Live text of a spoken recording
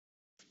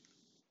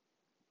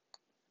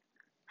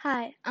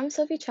Hi, I'm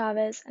Sophie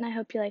Chavez, and I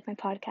hope you like my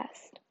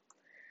podcast.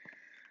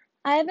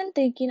 I have been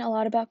thinking a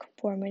lot about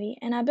conformity,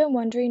 and I've been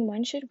wondering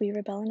when should we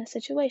rebel in a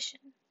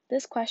situation?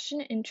 This question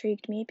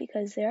intrigued me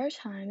because there are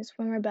times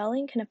when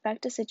rebelling can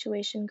affect a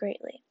situation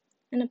greatly,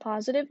 in a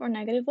positive or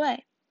negative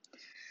way.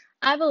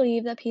 I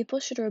believe that people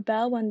should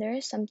rebel when there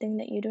is something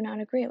that you do not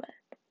agree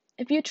with.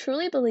 If you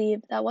truly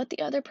believe that what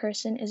the other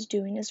person is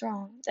doing is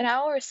wrong, then I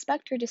will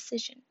respect your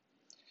decision.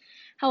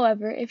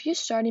 However, if you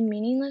start a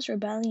meaningless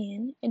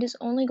rebellion, it is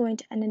only going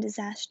to end in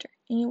disaster,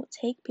 and you will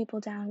take people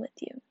down with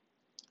you.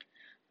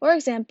 For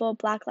example,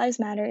 Black Lives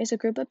Matter is a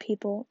group of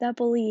people that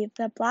believe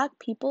that Black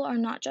people are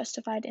not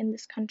justified in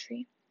this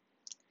country.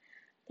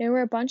 There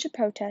were a bunch of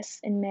protests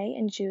in May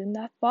and June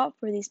that fought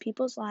for these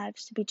people's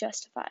lives to be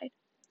justified,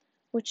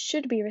 which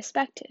should be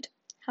respected.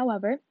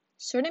 However,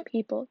 certain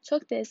people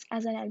took this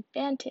as an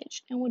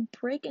advantage and would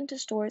break into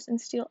stores and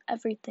steal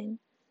everything,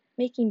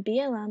 making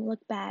BLM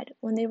look bad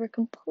when they were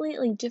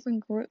completely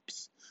different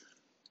groups.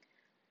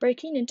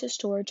 Breaking into a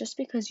store just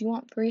because you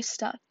want free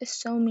stuff is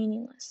so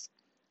meaningless.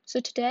 So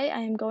today I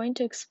am going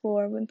to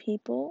explore when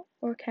people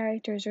or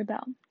characters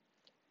rebel.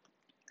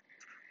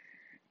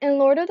 In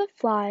Lord of the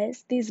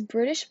Flies, these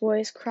British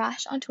boys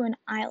crash onto an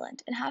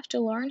island and have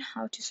to learn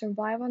how to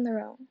survive on their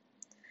own.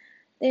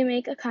 They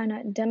make a kind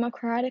of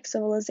democratic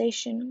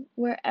civilization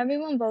where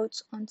everyone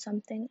votes on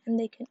something and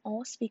they can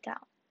all speak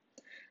out.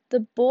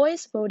 The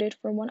boys voted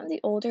for one of the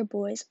older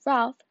boys,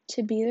 Ralph,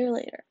 to be their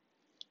leader.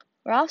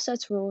 Ralph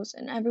sets rules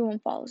and everyone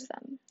follows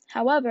them.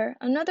 However,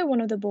 another one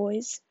of the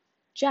boys,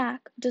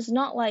 Jack, does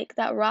not like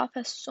that Ralph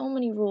has so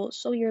many rules,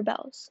 so he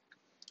rebels.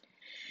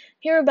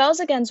 He rebels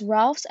against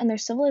Ralph's and their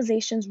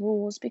civilization's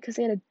rules because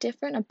he had a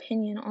different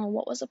opinion on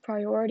what was a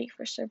priority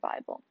for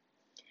survival,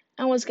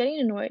 and was getting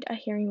annoyed at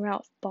hearing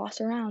Ralph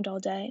boss around all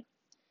day.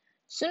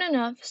 Soon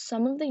enough,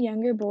 some of the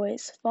younger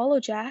boys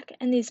follow Jack,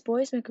 and these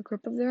boys make a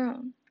group of their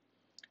own.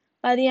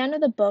 By the end of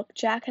the book,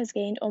 Jack has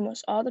gained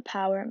almost all the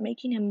power,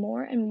 making him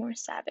more and more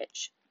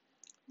savage.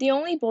 The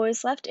only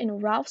boys left in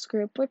Ralph's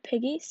group were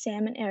Piggy,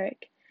 Sam, and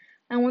Eric,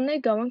 and when they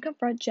go and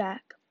confront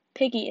Jack,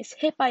 Piggy is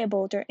hit by a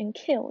boulder and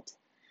killed.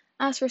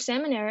 As for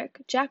Sam and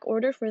Eric, Jack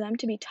ordered for them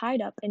to be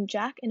tied up, and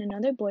Jack and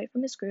another boy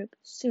from his group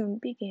soon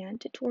began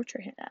to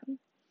torture them.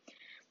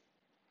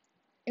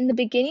 In the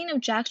beginning of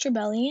Jack's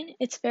rebellion,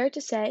 it's fair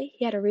to say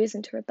he had a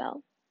reason to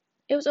rebel.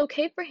 It was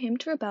okay for him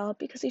to rebel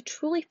because he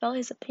truly felt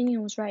his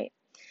opinion was right,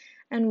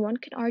 and one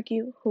can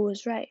argue who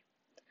was right.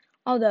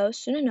 Although,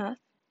 soon enough,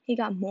 he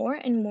got more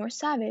and more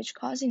savage,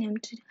 causing him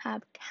to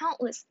have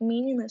countless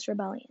meaningless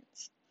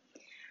rebellions.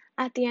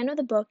 At the end of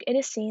the book, it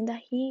is seen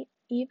that he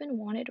even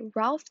wanted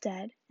Ralph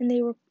dead, and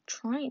they were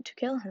trying to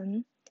kill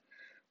him.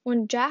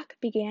 When Jack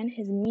began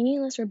his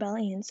meaningless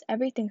rebellions,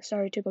 everything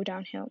started to go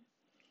downhill.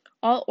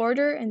 All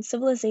order and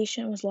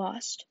civilization was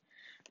lost.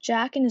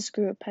 Jack and his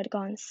group had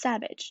gone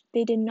savage.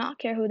 They did not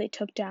care who they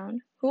took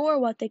down, who or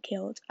what they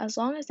killed, as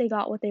long as they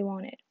got what they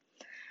wanted.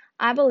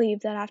 I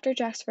believe that after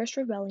Jack's first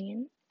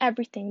rebellion,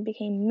 everything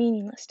became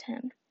meaningless to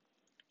him.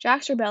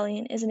 Jack's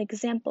rebellion is an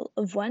example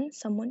of when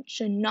someone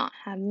should not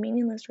have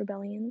meaningless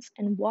rebellions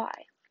and why.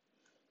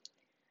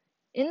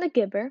 In The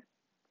Giver,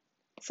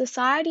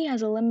 society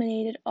has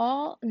eliminated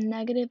all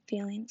negative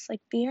feelings like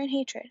fear and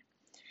hatred.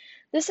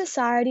 This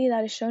society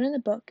that is shown in the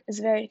book is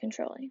very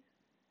controlling.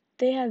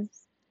 They have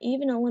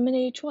even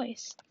eliminated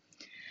choice.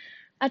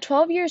 At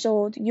 12 years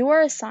old, you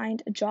are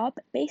assigned a job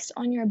based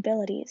on your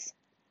abilities.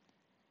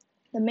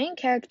 The main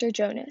character,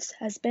 Jonas,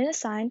 has been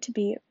assigned to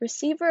be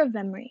receiver of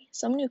memory,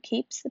 someone who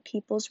keeps the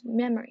people's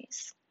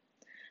memories.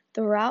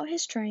 Throughout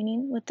his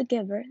training with the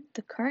Giver,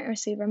 the current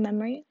receiver of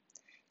memory,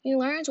 he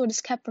learns what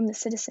is kept from the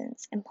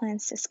citizens and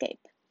plans to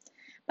escape.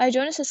 By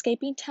Jonas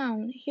escaping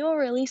town, he will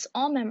release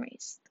all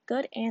memories, the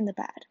good and the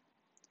bad.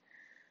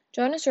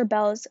 Jonas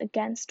rebels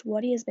against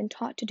what he has been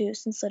taught to do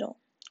since little,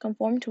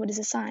 conform to what is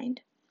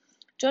assigned.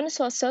 Jonas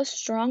felt so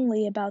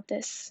strongly about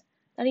this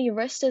that he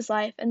risked his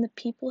life and the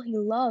people he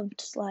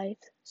loved's life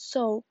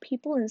so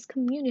people in his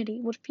community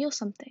would feel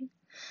something,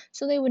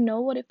 so they would know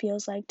what it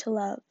feels like to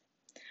love.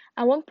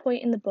 At one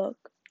point in the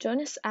book,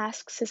 Jonas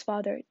asks his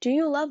father, "Do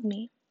you love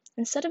me?"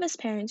 Instead of his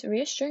parents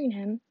reassuring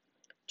him,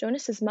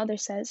 Jonas's mother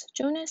says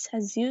Jonas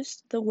has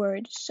used the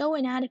word so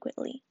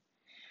inadequately,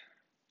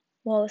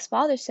 while his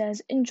father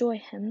says, "Enjoy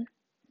him."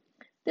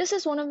 This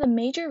is one of the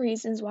major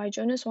reasons why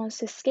Jonas wants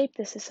to escape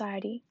this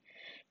society.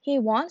 He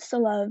wants the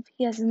love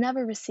he has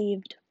never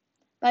received.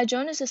 By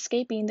Jonas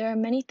escaping, there are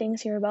many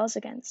things he rebels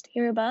against.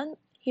 He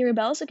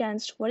rebels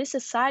against what his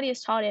society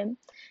has taught him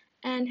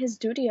and his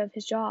duty of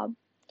his job.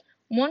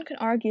 One could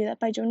argue that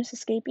by Jonas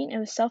escaping, it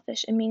was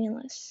selfish and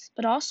meaningless,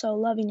 but also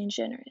loving and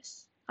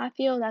generous. I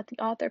feel that the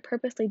author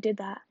purposely did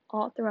that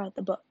all throughout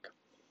the book.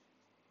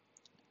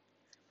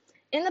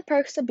 In The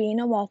Perks of Being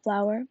a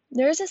Wallflower,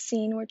 there is a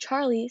scene where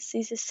Charlie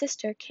sees his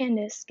sister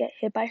Candace get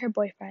hit by her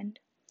boyfriend.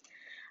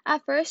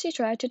 At first he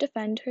tried to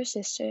defend her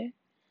sister,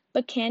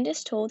 but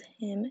Candace told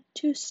him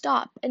to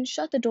stop and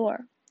shut the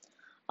door.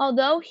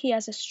 Although he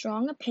has a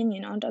strong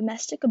opinion on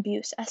domestic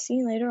abuse as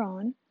seen later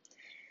on,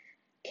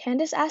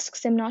 Candace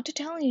asks him not to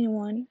tell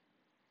anyone,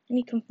 and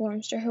he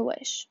conforms to her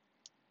wish.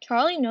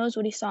 Charlie knows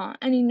what he saw,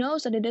 and he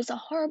knows that it is a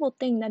horrible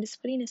thing that is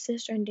putting his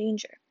sister in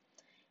danger.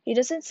 He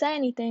doesn't say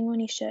anything when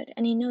he should,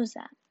 and he knows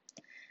that.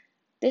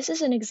 This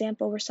is an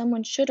example where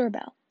someone should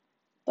rebel.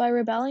 By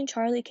rebelling,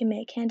 Charlie can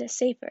make Candace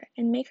safer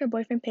and make her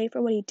boyfriend pay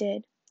for what he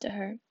did to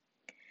her.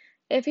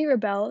 If he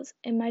rebels,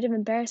 it might have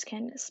embarrassed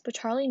Candace, but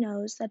Charlie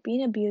knows that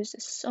being abused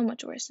is so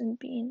much worse than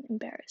being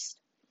embarrassed.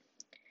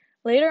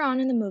 Later on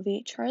in the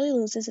movie, Charlie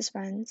loses his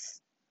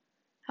friends.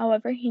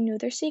 However, he knew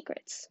their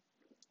secrets.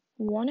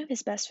 One of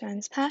his best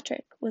friends,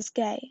 Patrick, was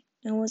gay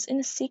and was in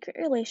a secret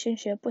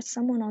relationship with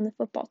someone on the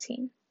football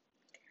team.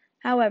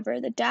 However,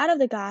 the dad of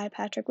the guy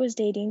Patrick was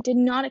dating did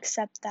not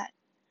accept that,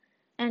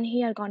 and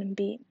he had gotten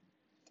beat.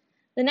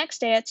 The next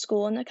day at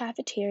school in the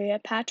cafeteria,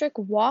 Patrick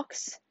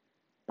walks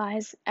by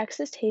his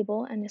ex's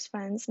table and his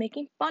friends,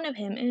 making fun of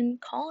him and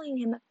calling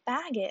him a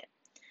faggot.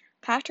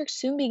 Patrick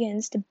soon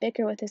begins to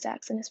bicker with his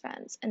ex and his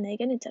friends, and they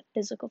get into a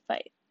physical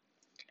fight.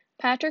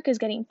 Patrick is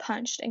getting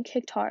punched and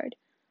kicked hard.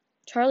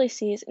 Charlie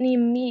sees, and he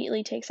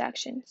immediately takes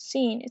action,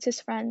 seeing it's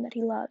his friend that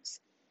he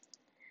loves.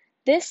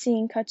 This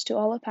scene cuts to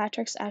all of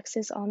Patrick's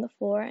exes on the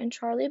floor, and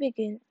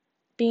Charlie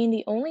being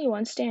the only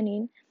one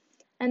standing,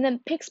 and then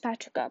picks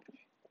Patrick up.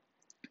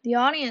 The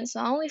audience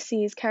not only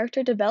sees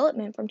character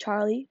development from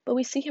Charlie, but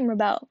we see him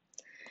rebel.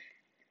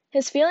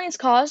 His feelings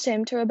caused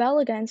him to rebel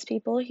against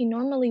people he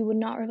normally would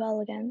not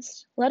rebel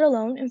against, let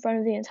alone in front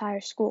of the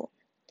entire school.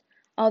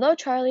 Although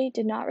Charlie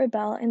did not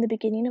rebel in the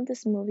beginning of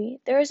this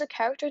movie, there is a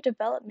character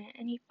development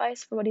and he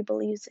fights for what he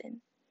believes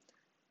in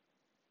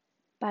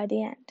by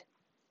the end.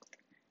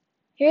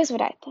 Here's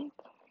what I think.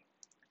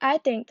 I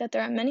think that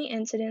there are many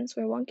incidents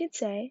where one could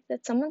say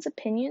that someone's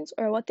opinions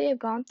or what they have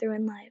gone through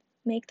in life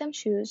make them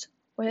choose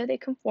whether they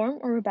conform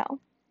or rebel.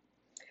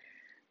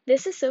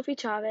 This is Sophie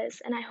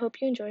Chavez, and I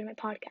hope you enjoyed my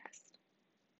podcast.